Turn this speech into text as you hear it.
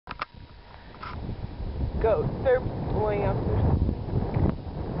goats. They're blowing up.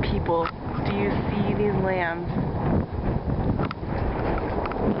 People, do you see these lambs?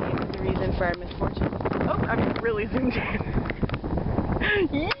 The reason for our misfortune. Oh, I'm really zoomed in.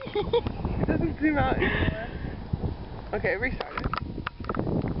 It doesn't zoom out anymore. Okay, restart it.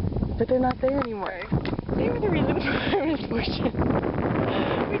 But they're not there anymore. Okay. They were the reason for our misfortune.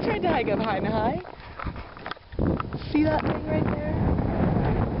 We tried to hike up Haj Najeh. See that thing right there?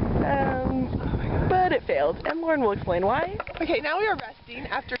 But it failed, and Lauren will explain why. Okay, now we are resting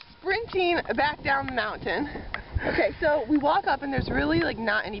after sprinting back down the mountain. Okay, so we walk up and there's really like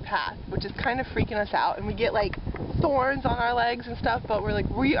not any path, which is kind of freaking us out, and we get like thorns on our legs and stuff, but we're like,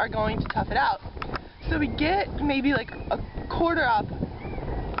 we are going to tough it out. So we get maybe like a quarter up,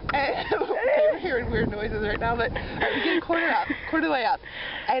 and okay, we're hearing weird noises right now, but we get a quarter of the way up,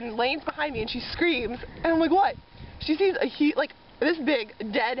 and Lane's behind me and she screams, and I'm like, what? She sees a like this big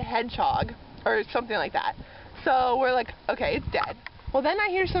dead hedgehog or something like that. So we're like, okay, it's dead. Well, then I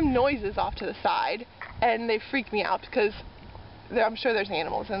hear some noises off to the side, and they freak me out because I'm sure there's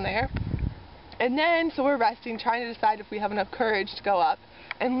animals in there. And then, so we're resting, trying to decide if we have enough courage to go up,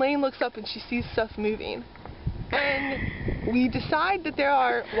 and Lane looks up and she sees stuff moving. And we decide that there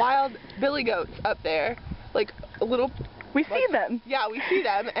are wild billy goats up there, like a little... We see them. Yeah, we see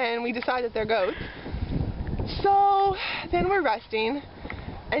them, and we decide that they're goats. So then we're resting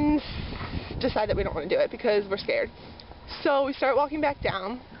and decide that we don't want to do it because we're scared. So we start walking back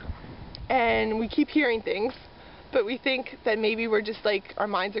down, and we keep hearing things, but we think that maybe we're just like, our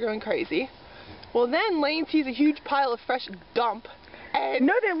minds are going crazy. Well, then Lane sees a huge pile of fresh dump. And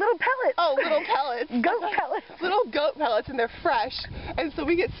no, they're little pellets. Oh, little pellets. Goat pellets. Little goat pellets, and they're fresh. And so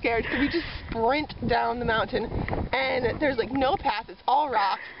we get scared, so we just sprint down the mountain. And there's like no path, it's all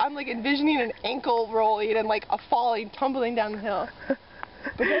rocks. I'm like envisioning an ankle rolling and like a falling, tumbling down the hill.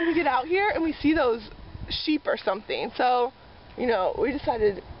 But then we get out here and we see those sheep or something. So, you know, we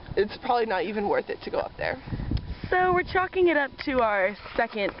decided it's probably not even worth it to go up there. So we're chalking it up to our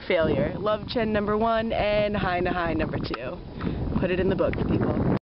second failure. Love Chen #1 and Haj Najeh #2. Put it in the books, people.